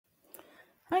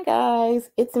Hi guys,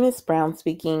 it's Miss Brown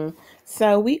speaking.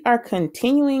 So we are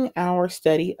continuing our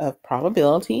study of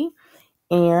probability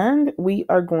and we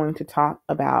are going to talk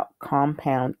about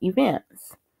compound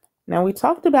events. Now we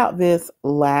talked about this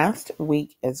last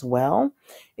week as well.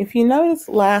 If you notice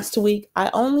last week, I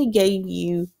only gave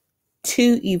you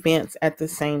two events at the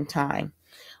same time.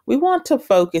 We want to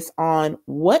focus on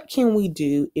what can we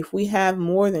do if we have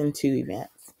more than two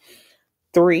events.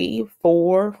 3,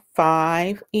 4,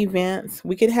 5 events.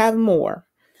 We could have more.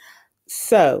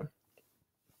 So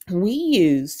we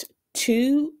used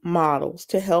two models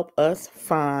to help us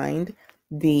find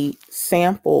the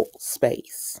sample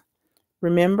space.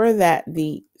 Remember that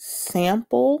the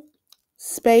sample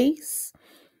space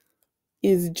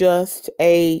is just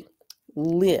a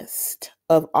list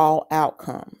of all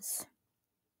outcomes.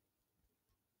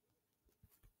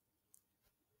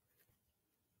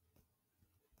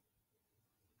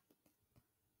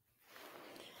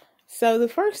 So the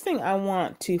first thing I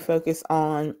want to focus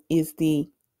on is the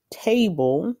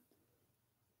table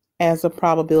as a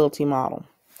probability model.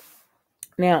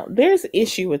 Now, there's an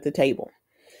issue with the table.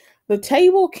 The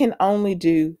table can only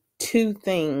do two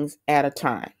things at a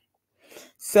time.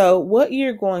 So what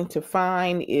you're going to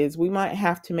find is we might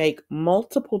have to make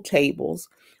multiple tables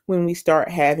when we start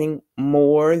having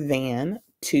more than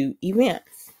two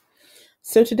events.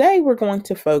 So today we're going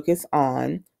to focus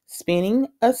on spinning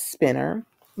a spinner.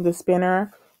 The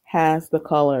spinner has the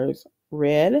colors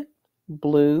red,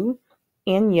 blue,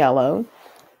 and yellow.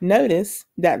 Notice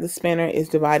that the spinner is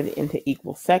divided into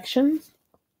equal sections.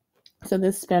 So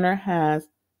this spinner has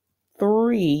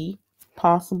three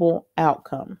possible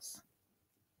outcomes.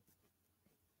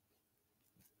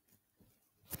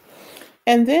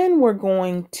 And then we're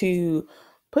going to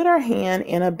put our hand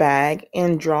in a bag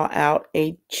and draw out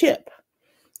a chip.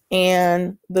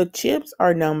 And the chips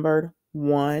are numbered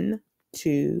 1,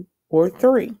 2, or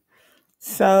 3.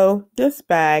 So this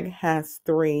bag has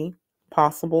three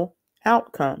possible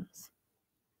outcomes.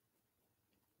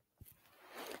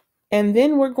 And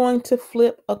then we're going to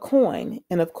flip a coin.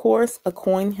 And of course, a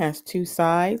coin has two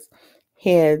sides,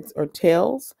 heads or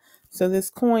tails. So this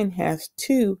coin has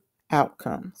two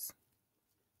outcomes.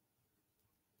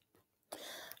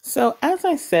 So as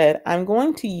I said, I'm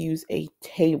going to use a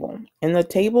table, and the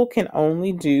table can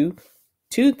only do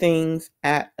two things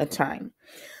at a time.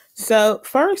 So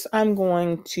first, I'm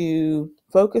going to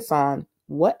focus on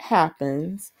what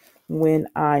happens when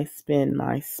I spin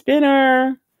my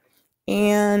spinner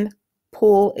and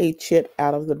pull a chip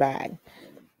out of the bag.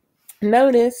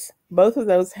 Notice both of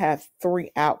those have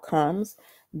three outcomes.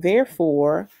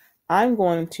 Therefore, I'm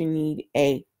going to need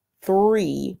a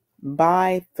 3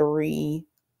 by 3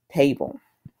 table.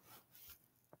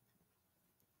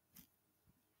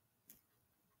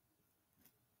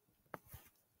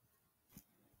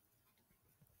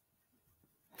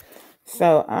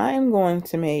 So I'm going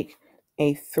to make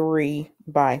a 3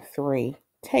 by 3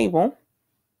 table.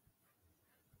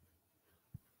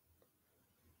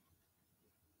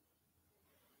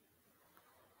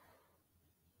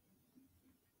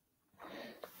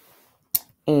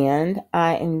 And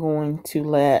I am going to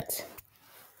let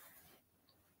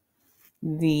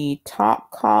the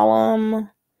top column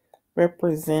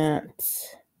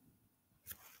represent,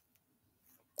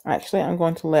 actually, I'm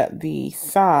going to let the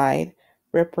side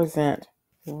represent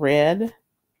red,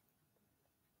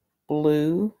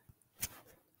 blue,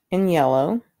 and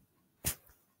yellow.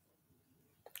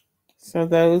 So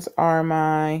those are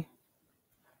my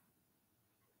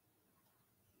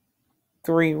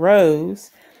 3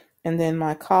 rows. And then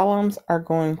my columns are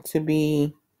going to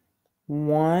be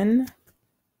 1,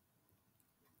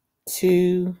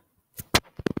 2,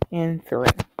 and 3.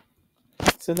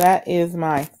 So that is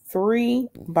my 3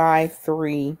 by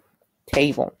 3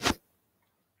 table.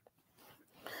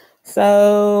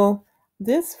 So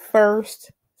this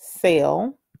first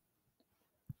cell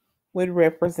would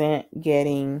represent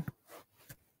getting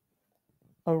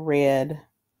a red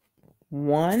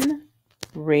 1,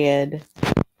 red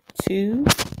 2,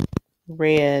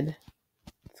 red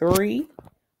 3,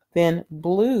 then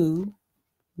blue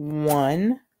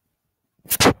 1,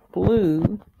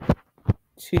 blue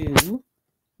 2,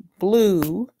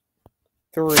 blue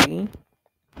 3,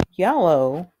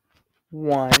 yellow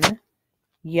 1,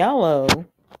 yellow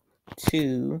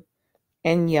 2,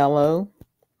 and yellow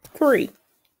 3.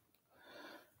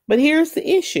 But here's the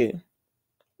issue.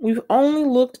 We've only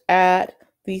looked at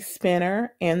the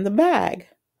spinner and the bag.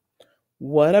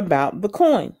 What about the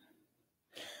coin?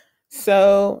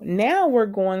 So now we're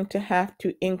going to have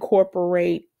to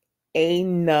incorporate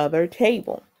another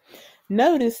table.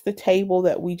 Notice the table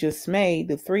that we just made,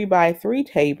 the 3 by 3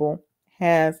 table,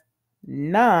 has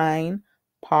 9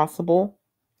 possible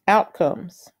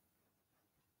outcomes.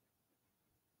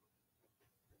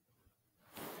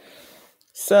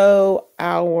 So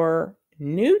our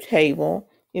new table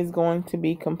is going to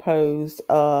be composed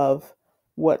of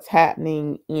what's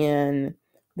happening in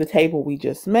the table we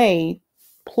just made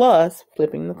plus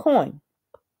flipping the coin.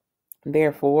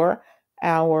 Therefore,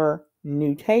 our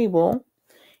new table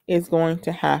is going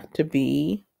to have to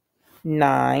be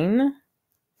 9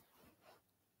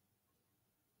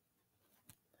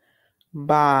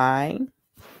 by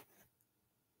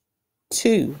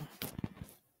 2.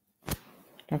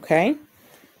 Okay,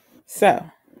 so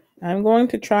I'm going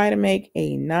to try to make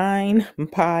a 9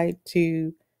 by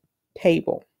 2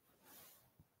 table.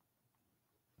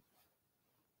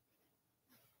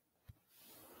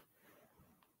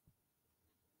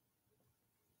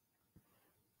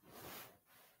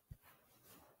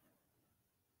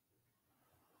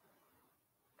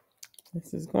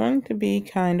 This is going to be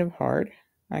kind of hard.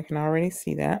 I can already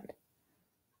see that.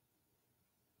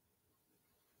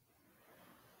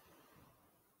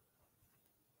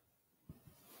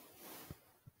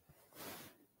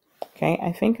 Okay,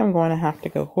 I think I'm going to have to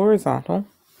go horizontal.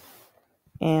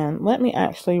 And let me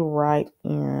actually write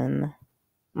in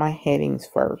my headings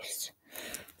first.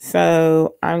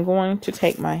 So I'm going to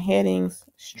take my headings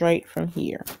straight from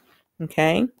here.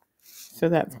 Okay, so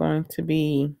that's going to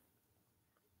be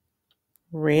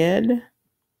red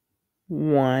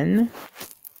 1,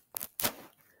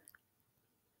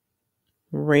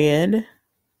 red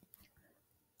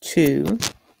 2,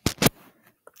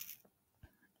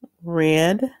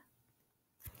 red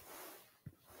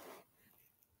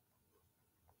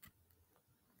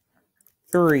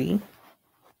 3,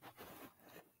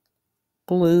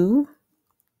 blue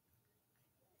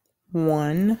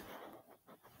 1,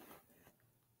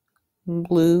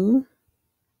 blue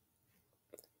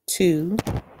 2,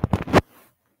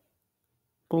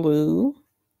 blue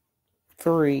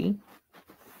 3,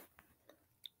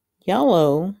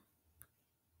 yellow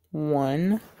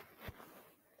 1,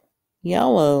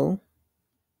 yellow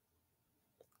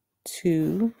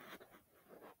 2,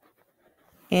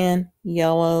 and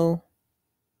yellow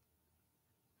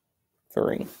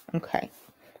 3. Okay,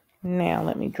 now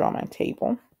let me draw my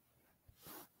table.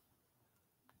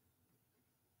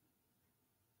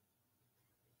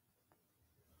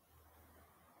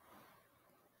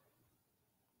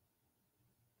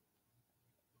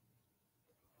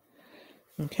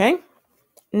 Okay,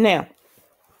 now,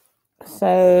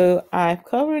 so I've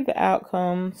covered the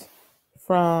outcomes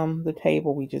from the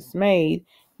table we just made.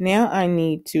 Now I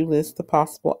need to list the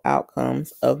possible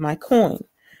outcomes of my coin,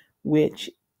 which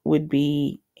would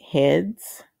be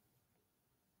heads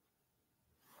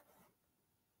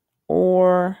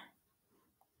or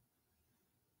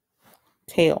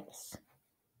tails.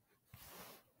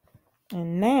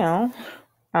 And now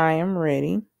I am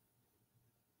ready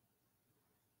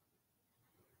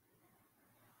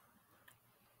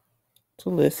to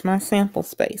list my sample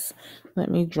space. Let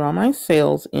me draw my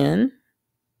cells in.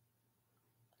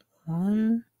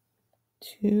 1,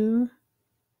 2,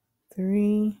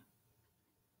 3,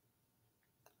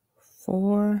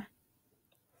 4,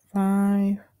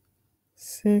 5,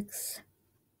 6,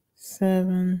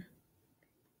 7,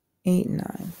 8,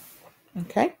 9.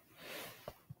 Okay.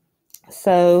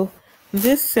 So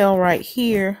this cell right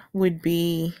here would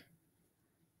be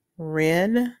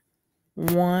red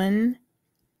 1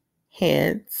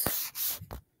 heads,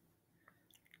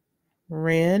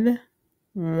 red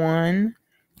 1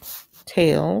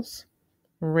 tails,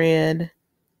 red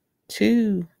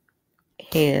 2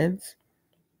 heads,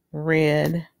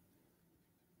 red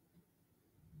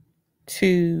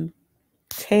 2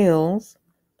 tails,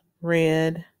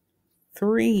 red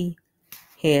 3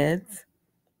 heads,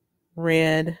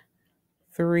 red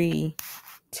 3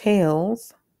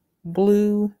 tails,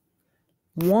 blue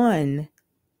 1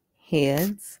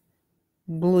 heads,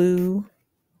 blue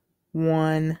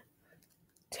 1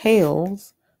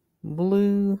 tails,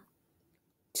 blue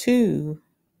 2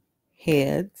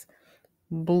 heads,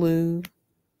 blue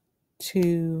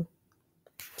 2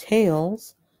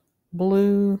 tails,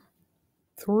 blue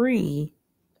 3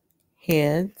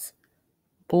 heads,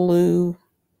 blue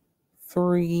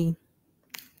 3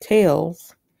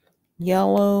 tails,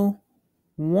 yellow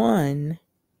 1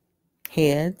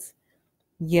 heads,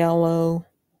 yellow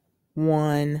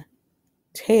 1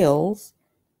 tails,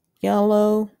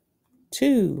 yellow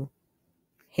 2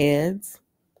 heads,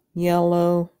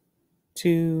 yellow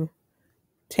 2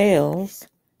 tails,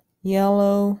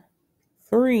 yellow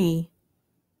 3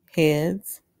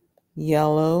 heads,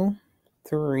 yellow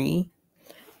 3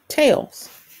 tails.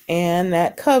 And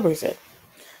that covers it.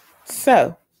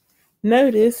 So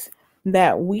notice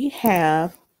that we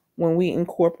have when we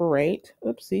incorporate,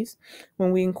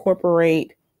 when we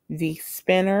incorporate the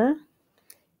spinner,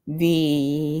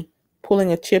 the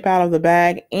pulling a chip out of the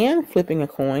bag, and flipping a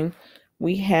coin,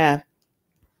 we have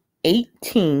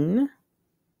 18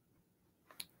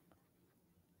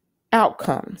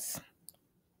 outcomes,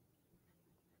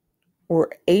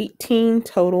 or 18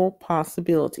 total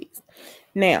possibilities.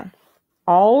 Now,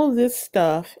 all of this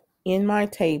stuff in my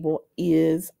table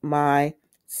is my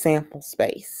sample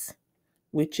space,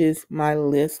 which is my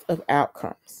list of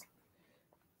outcomes.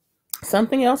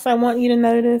 Something else I want you to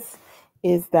notice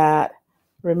is that,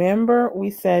 remember we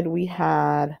said we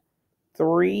had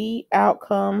 3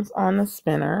 outcomes on the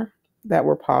spinner that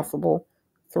were possible,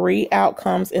 3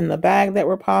 outcomes in the bag that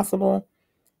were possible,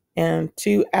 and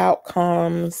 2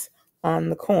 outcomes on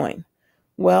the coin.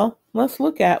 Well, let's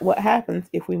look at what happens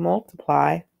if we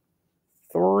multiply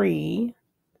 3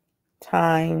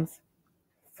 times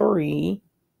 3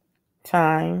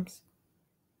 times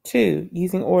 2.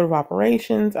 Using order of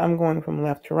operations, I'm going from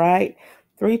left to right.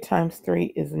 3 times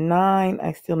 3 is 9.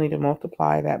 I still need to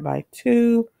multiply that by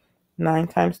 2. 9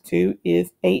 times 2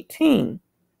 is 18.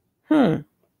 And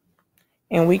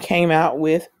we came out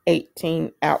with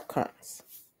 18 outcomes.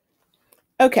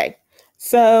 Okay,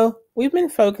 so we've been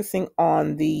focusing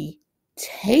on the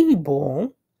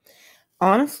table.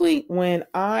 Honestly, when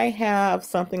I have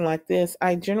something like this,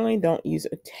 I generally don't use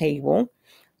a table.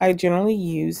 I generally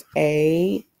use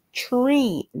a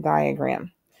tree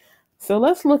diagram. So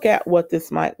let's look at what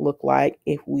this might look like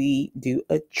if we do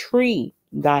a tree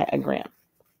diagram.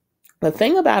 The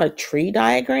thing about a tree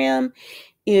diagram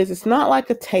is it's not like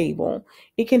a table.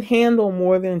 It can handle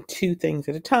more than 2 things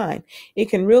at a time. It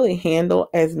can really handle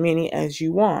as many as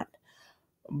you want.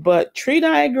 But tree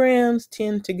diagrams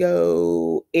tend to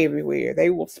go everywhere.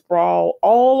 They will sprawl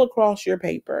all across your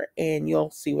paper, and you'll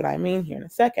see what I mean here in a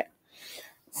second.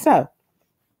 So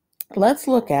let's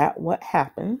look at what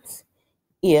happens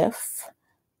if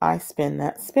I spin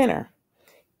that spinner.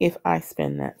 If I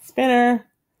spin that spinner,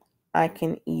 I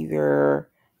can either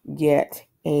get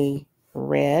a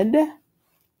red,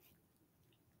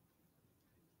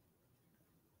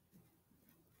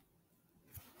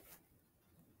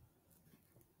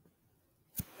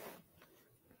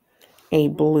 a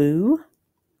blue,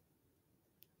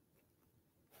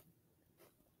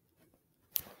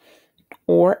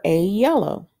 or a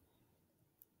yellow.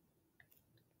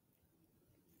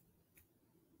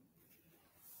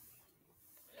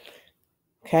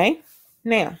 Okay,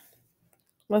 now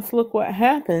let's look what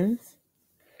happens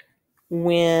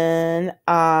when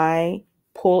I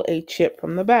pull a chip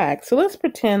from the bag. So let's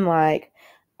pretend like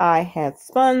I had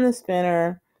spun the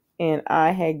spinner and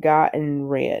I had gotten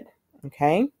red,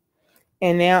 okay?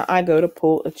 And now I go to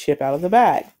pull a chip out of the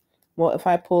bag. Well, if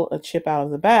I pull a chip out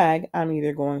of the bag, I'm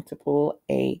either going to pull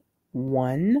a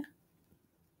 1,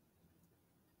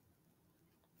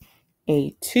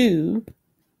 a 2,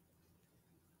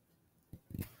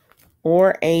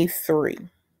 or a 3.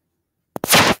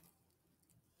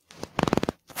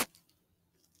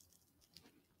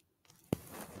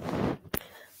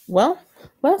 Well,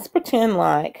 let's pretend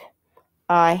like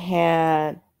I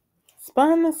had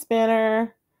spun the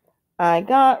spinner, I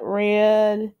got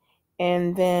red,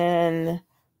 and then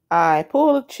I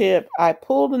pulled a chip, I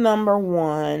pulled the number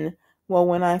 1. Well,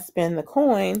 when I spin the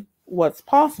coin, what's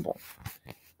possible?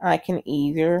 I can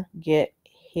either get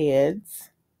heads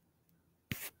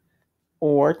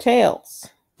or tails.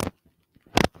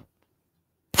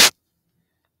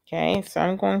 Okay, so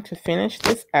I'm going to finish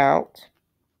this out.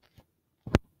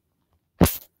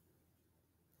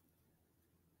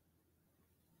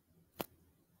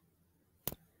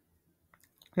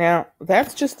 Now,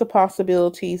 that's just the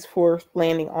possibilities for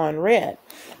landing on red.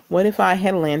 What if I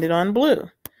had landed on blue?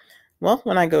 Well,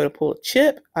 when I go to pull a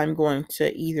chip, I'm going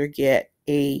to either get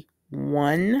a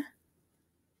 1,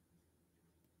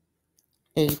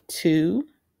 a 2,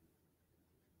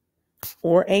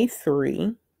 or a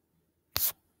 3.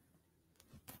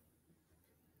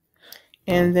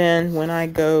 And then when I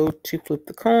go to flip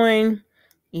the coin,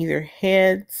 either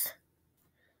heads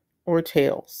or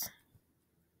tails.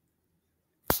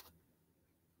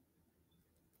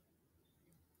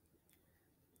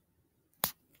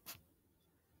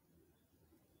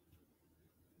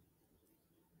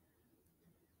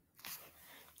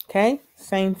 Okay,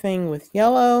 same thing with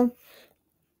yellow.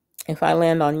 If I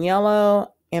land on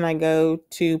yellow and I go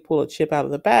to pull a chip out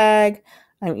of the bag,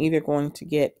 I'm either going to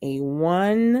get a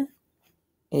 1,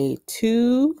 a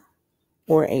 2,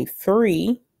 or a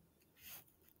 3.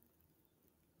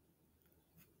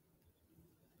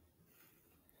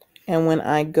 And when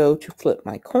I go to flip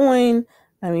my coin,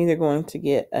 I'm either going to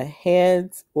get a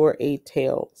heads or a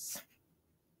tails.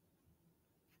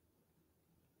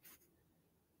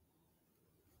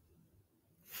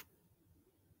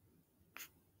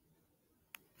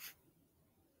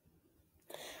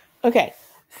 Okay,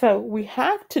 so we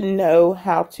have to know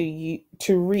how to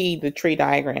read the tree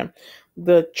diagram.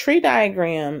 The tree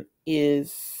diagram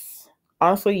is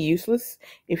honestly useless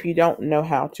if you don't know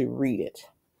how to read it.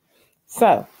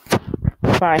 So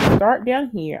if I start down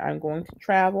here, I'm going to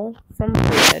travel from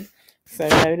red. So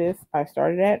notice I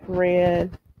started at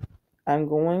red. I'm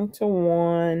going to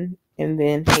 1 and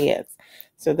then heads.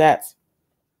 So that's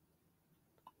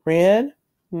red,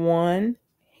 1,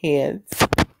 heads.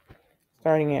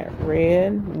 Starting at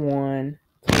red, 1,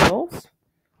 tails.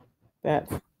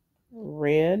 That's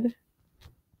red,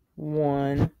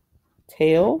 1,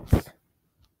 tails.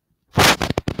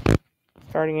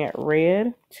 Starting at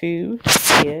red, 2,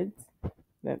 heads.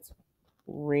 That's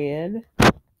red,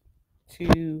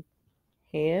 2,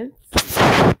 heads.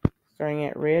 Starting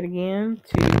at red again,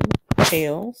 2,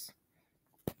 tails.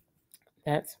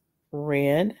 That's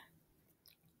red,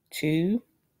 2,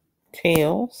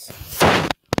 tails.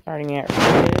 Starting at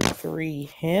red, 3,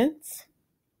 heads.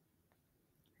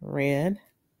 Red,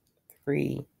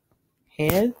 3,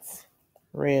 heads.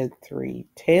 Red, 3,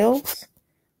 tails.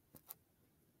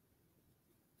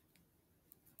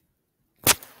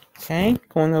 Okay,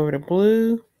 going over to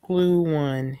blue. Blue,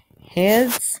 1,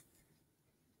 heads.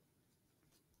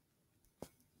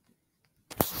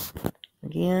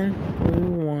 Again,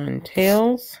 blue, 1,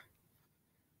 tails.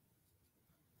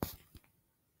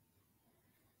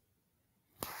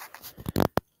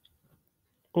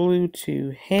 Blue,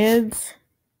 2, heads.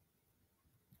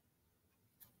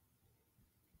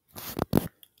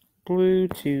 Blue,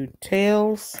 2,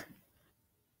 tails.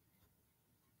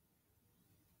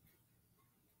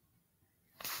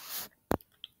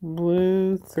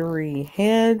 Blue, 3,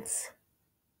 heads.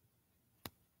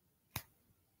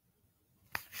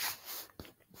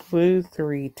 Blue,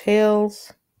 3,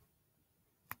 tails.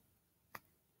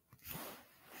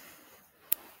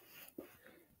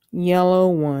 Yellow,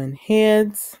 1,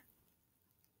 heads.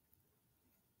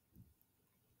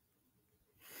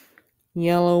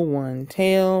 Yellow, 1,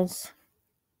 tails.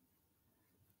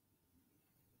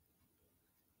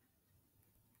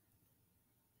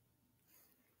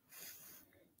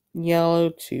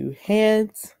 Yellow, 2,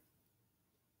 heads.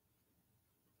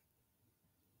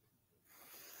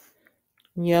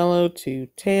 Yellow, 2,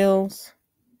 tails.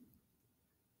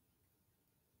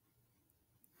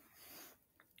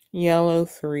 Yellow,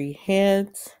 3,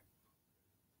 heads.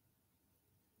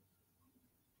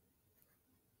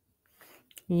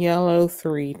 Yellow,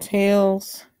 3,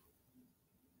 tails.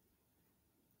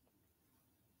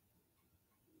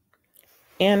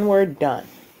 And we're done.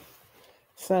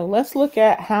 So let's look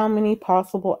at how many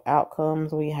possible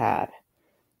outcomes we had.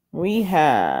 We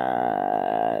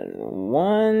had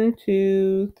 1,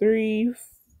 2, 3,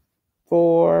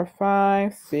 4,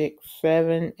 5, 6,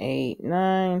 7, 8,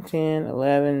 9, 10,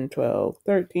 11, 12,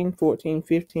 13, 14,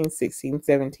 15, 16,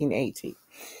 17, 18.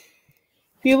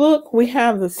 If you look, we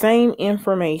have the same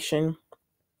information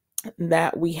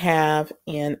that we have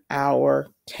in our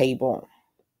table.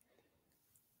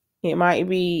 It might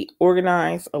be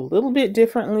organized a little bit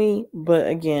differently, but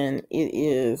again, it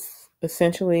is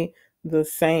essentially the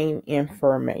same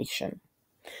information.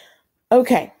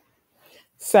 Okay,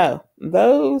 so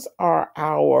those are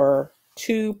our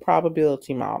 2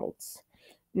 probability models.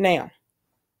 Now,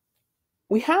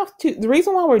 the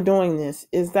reason why we're doing this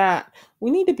is that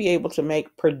we need to be able to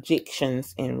make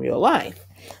predictions in real life.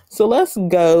 So let's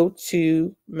go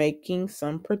to making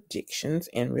some predictions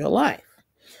in real life.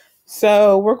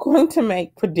 So we're going to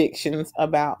make predictions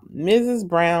about Mrs.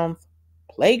 Brown's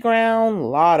Playground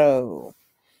Lotto.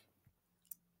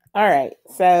 All right,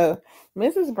 so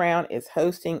Mrs. Brown is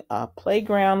hosting a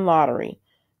playground lottery.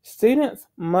 Students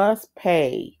must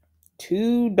pay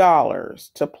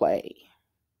 $2 to play.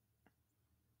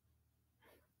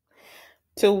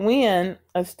 To win,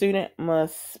 a student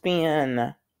must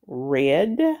spin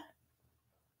red,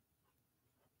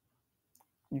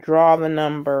 draw the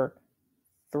number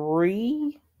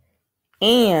 3,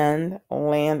 and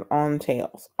land on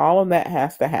tails. All of that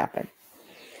has to happen.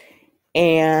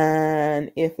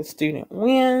 And if a student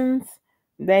wins,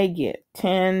 they get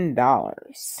 $10.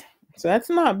 So that's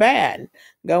not bad.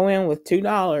 Go in with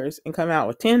 $2 and come out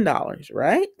with $10,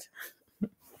 right?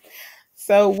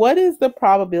 So what is the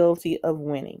probability of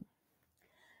winning?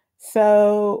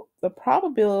 So the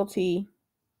probability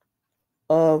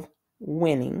of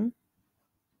winning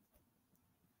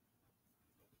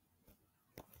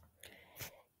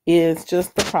is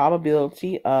just the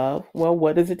probability of, well,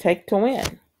 what does it take to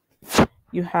win?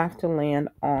 You have to land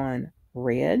on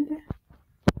red.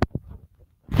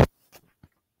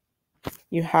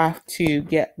 You have to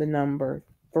get the number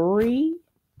 3.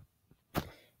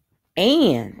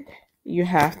 And you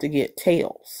have to get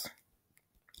tails.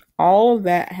 All of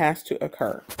that has to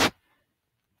occur.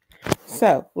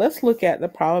 So let's look at the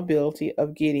probability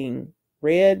of getting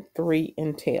red 3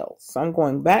 and tails. So I'm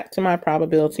going back to my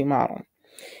probability model.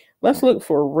 Let's look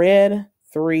for red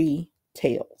 3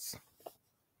 tails.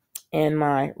 And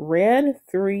my red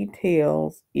 3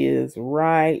 tails is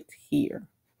right here.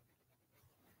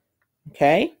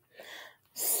 Okay,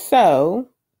 so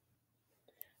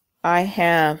I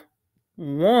have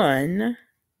 1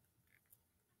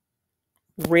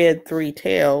 red 3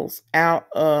 tails out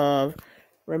of,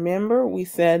 remember we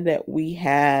said that we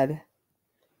had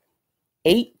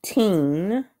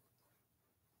 18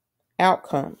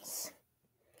 outcomes.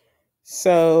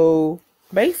 So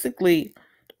basically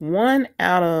 1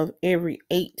 out of every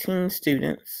 18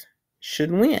 students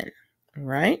should win,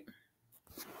 right?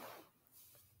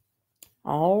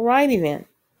 Alrighty then.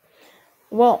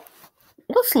 Well,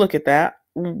 let's look at that.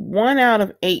 1 out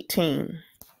of 18.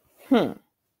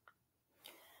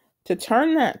 To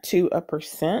turn that to a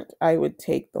percent, I would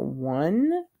take the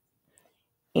 1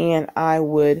 and I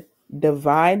would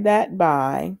divide that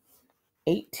by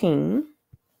 18.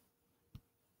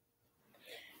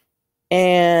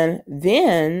 And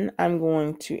then I'm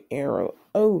going to arrow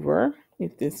over,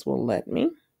 if this will let me,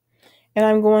 and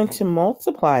I'm going to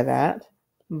multiply that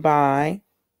by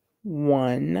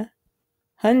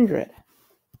 100.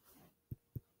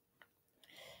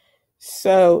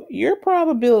 So your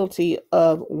probability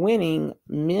of winning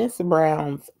Miss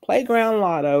Brown's Playground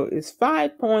Lotto is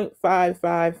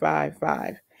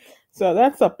 5.5555. So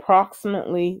that's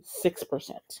approximately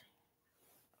 6%.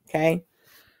 Okay,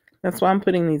 that's why I'm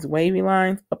putting these wavy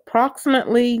lines.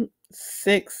 Approximately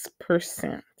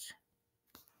 6%.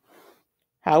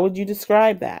 How would you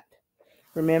describe that?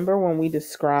 Remember when we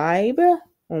describe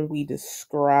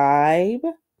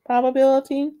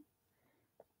probability,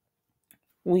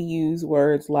 we use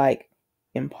words like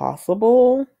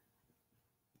impossible,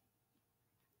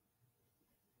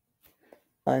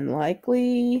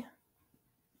 unlikely,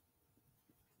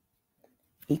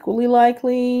 equally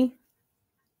likely,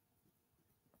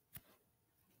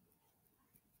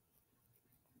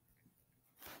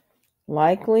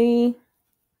 likely,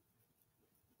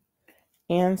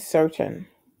 and certain.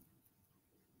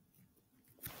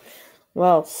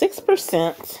 Well,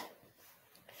 6%,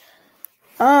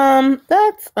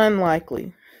 that's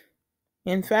unlikely.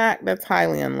 In fact, that's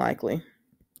highly unlikely.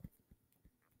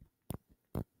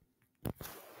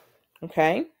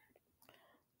 Okay?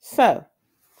 So,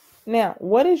 now,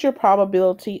 what is your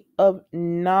probability of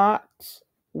not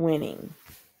winning?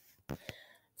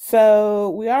 So,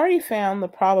 we already found the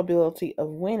probability of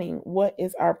winning. What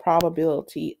is our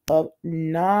probability of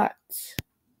not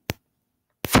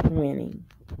winning?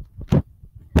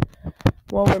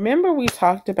 Well, remember we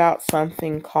talked about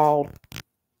something called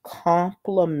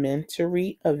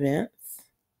complementary events.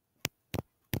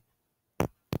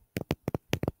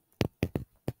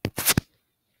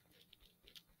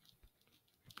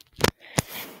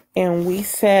 And we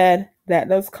said that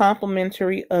those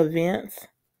complementary events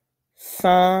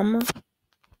sum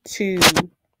to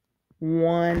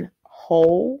one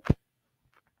whole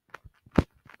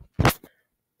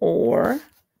or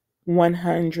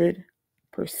 100%.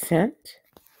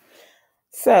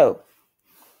 So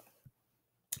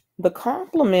the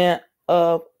complement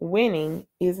of winning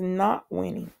is not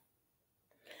winning.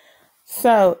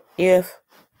 So if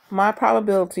my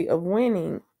probability of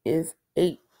winning is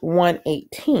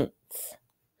 1/18,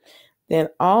 then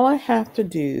all I have to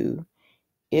do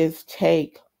is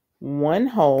take one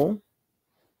whole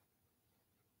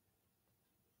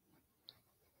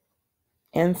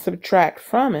and subtract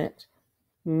from it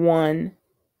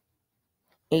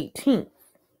 1/18.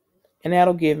 And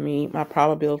that'll give me my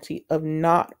probability of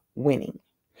not winning.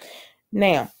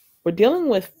 Now, we're dealing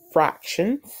with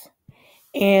fractions.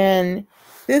 And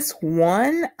this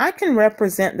 1, I can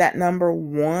represent that number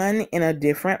 1 in a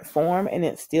different form and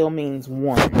it still means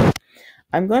 1.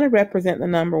 I'm going to represent the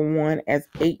number 1 as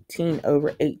 18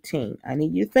 over 18. I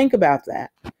need you to think about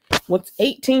that. What's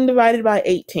 18 divided by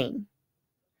 18?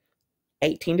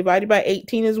 18 divided by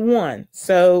 18 is 1.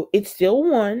 So it's still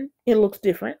 1. It looks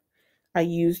different. I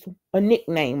used a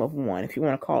nickname of 1, if you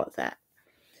want to call it that.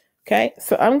 Okay,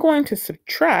 so I'm going to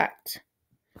subtract,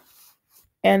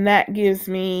 and that gives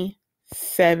me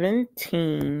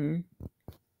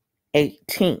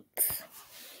 17/18.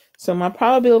 So my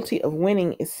probability of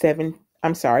winning is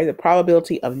the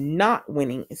probability of not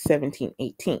winning is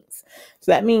 17/18.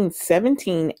 So that means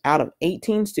 17 out of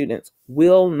 18 students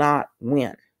will not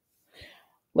win.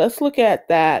 Let's look at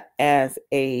that as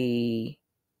a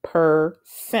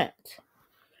percent.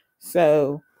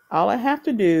 So all I have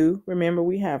to do, remember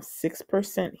we have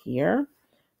 6% here.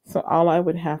 So all I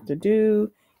would have to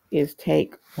do is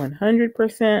take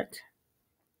 100%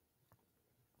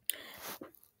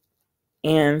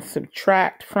 and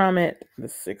subtract from it the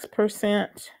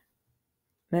 6%.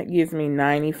 That gives me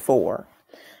 94.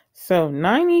 So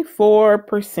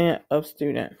 94% of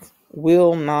students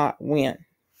will not win.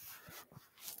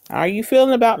 How are you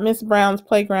feeling about Miss Brown's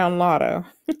Playground Lotto?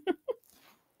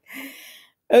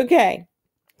 Okay,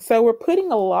 so we're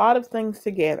putting a lot of things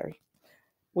together.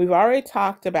 We've already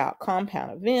talked about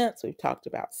compound events. We've talked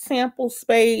about sample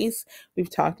space. We've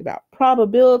talked about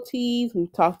probabilities.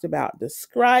 We've talked about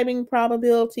describing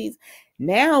probabilities.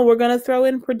 Now we're going to throw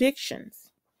in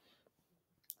predictions.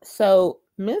 So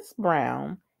Miss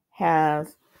Brown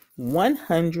has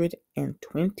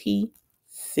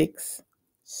 126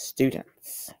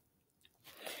 students.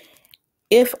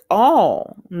 If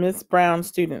all Miss Brown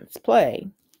students play,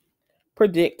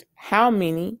 predict how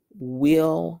many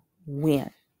will win.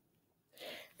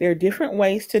 There are different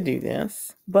ways to do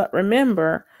this, but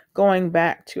remember, going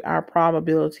back to our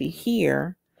probability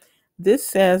here, this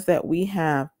says that we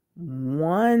have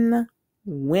one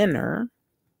winner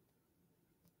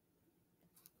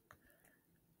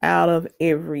out of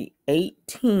every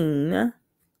 18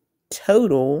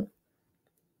 total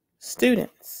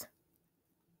students.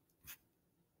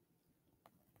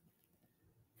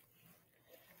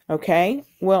 Okay,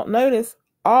 well, notice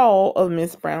all of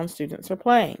Miss Brown's students are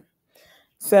playing.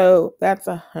 So that's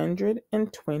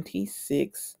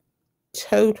 126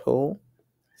 total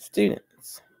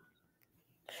students.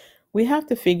 We have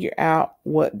to figure out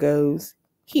what goes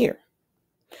here.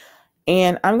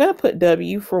 And I'm going to put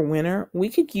W for winner. We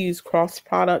could use cross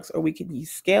products or we could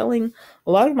use scaling.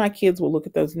 A lot of my kids will look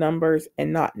at those numbers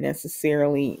and not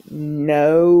necessarily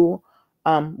know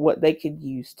what they could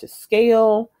use to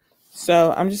scale.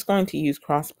 So I'm just going to use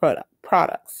cross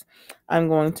products. I'm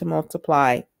going to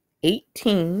multiply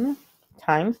 18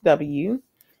 times W,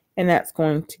 and that's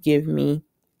going to give me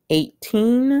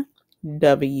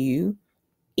 18W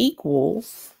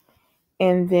equals,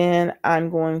 and then I'm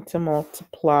going to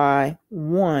multiply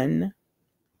 1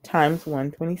 times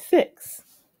 126,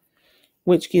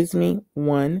 which gives me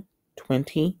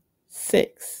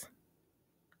 126.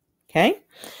 Okay?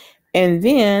 And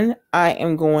then I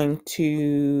am going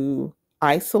to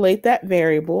isolate that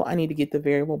variable. I need to get the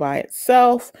variable by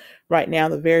itself. Right now,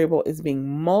 the variable is being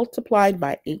multiplied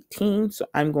by 18, so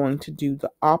I'm going to do the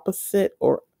opposite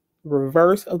or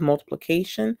reverse of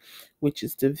multiplication, which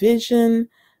is division.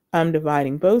 I'm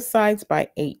dividing both sides by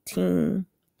 18.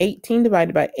 18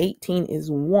 divided by 18 is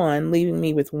 1, leaving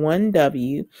me with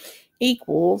 1W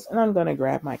equals, and I'm going to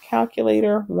grab my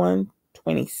calculator,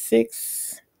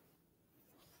 126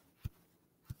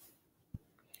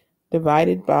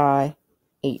 divided by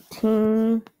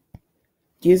 18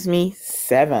 gives me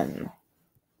 7.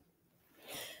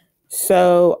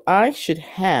 So I should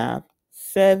have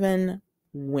 7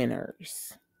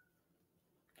 winners.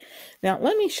 Now,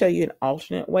 let me show you an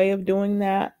alternate way of doing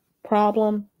that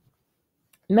problem.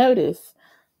 Notice,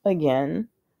 again,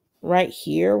 right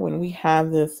here, when we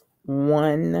have this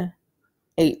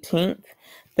 1/18th,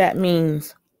 that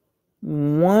means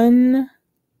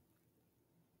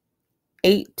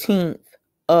 1/18th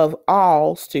of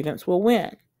all students will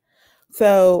win.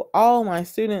 So all my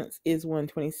students is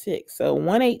 126. So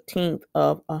 1/18th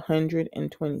of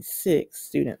 126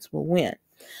 students will win.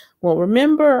 Well,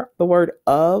 remember the word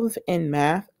of in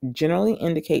math generally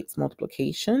indicates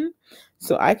multiplication.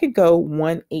 So I could go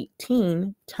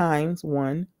 118 times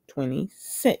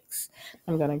 126.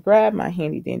 I'm going to grab my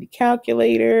handy dandy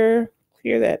calculator,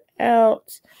 clear that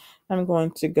out. I'm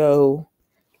going to go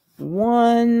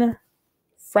 1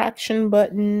 fraction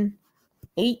button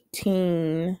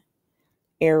 18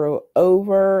 arrow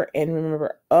over, and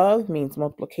remember of means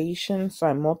multiplication, so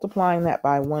I'm multiplying that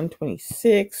by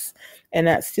 126, and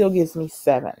that still gives me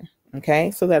 7. Okay,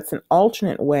 so that's an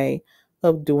alternate way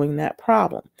of doing that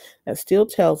problem. That still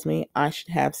tells me I should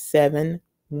have 7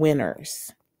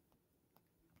 winners.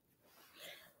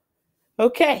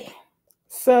 Okay,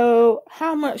 so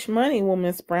how much money will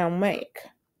Miss Brown make?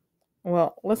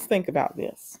 Well, let's think about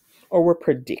this, or we're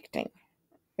predicting.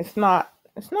 It's not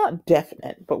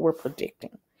definite, but we're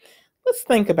predicting. Let's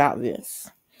think about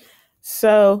this.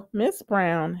 So Miss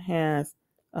Brown has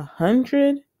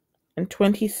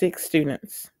 126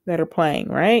 students that are playing,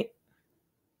 right?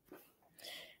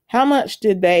 How much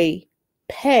did they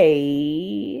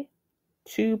pay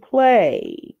to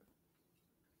play?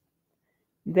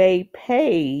 They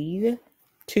paid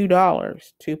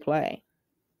 $2 to play.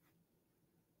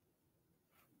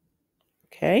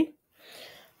 Okay?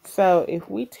 So if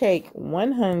we take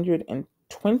 126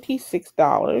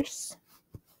 $126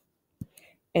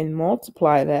 and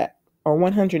multiply that, or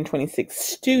 126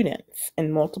 students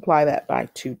and multiply that by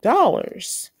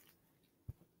 $2,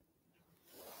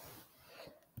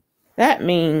 that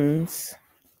means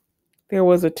there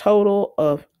was a total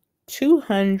of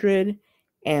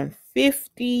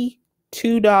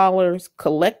 $252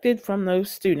 collected from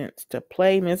those students to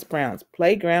play Miss Brown's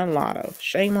Playground Lotto.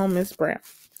 Shame on Miss Brown.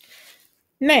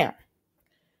 Now,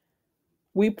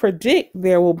 we predict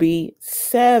there will be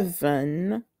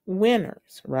 7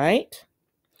 winners, right?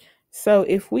 So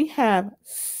if we have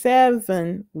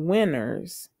 7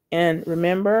 winners, and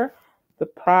remember, the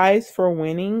prize for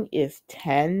winning is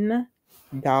 $10.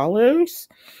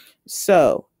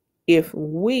 So if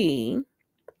we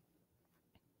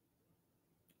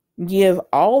give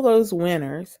all those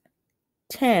winners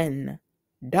 $10,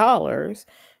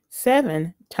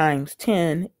 7 times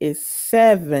 10 is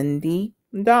 $70.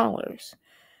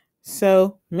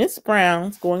 So Miss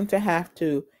Brown's going to have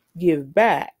to give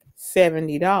back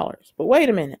 $70. But wait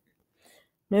a minute.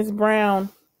 Miss Brown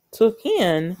took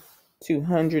in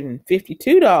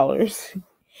 $252,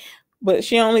 but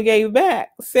she only gave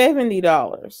back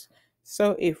 $70.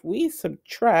 So if we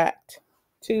subtract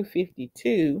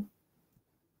 252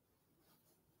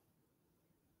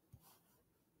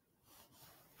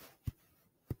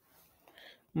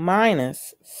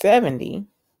 minus 70,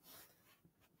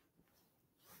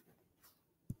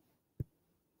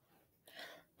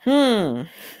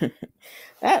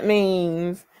 that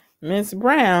means Miss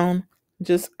Brown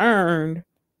just earned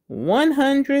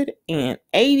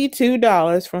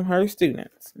 $182 from her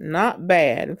students. Not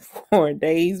bad for a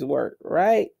day's work,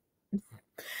 right?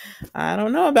 I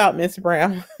don't know about Miss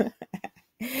Brown.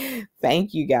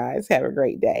 Thank you guys. Have a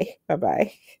great day.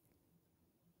 Bye-bye.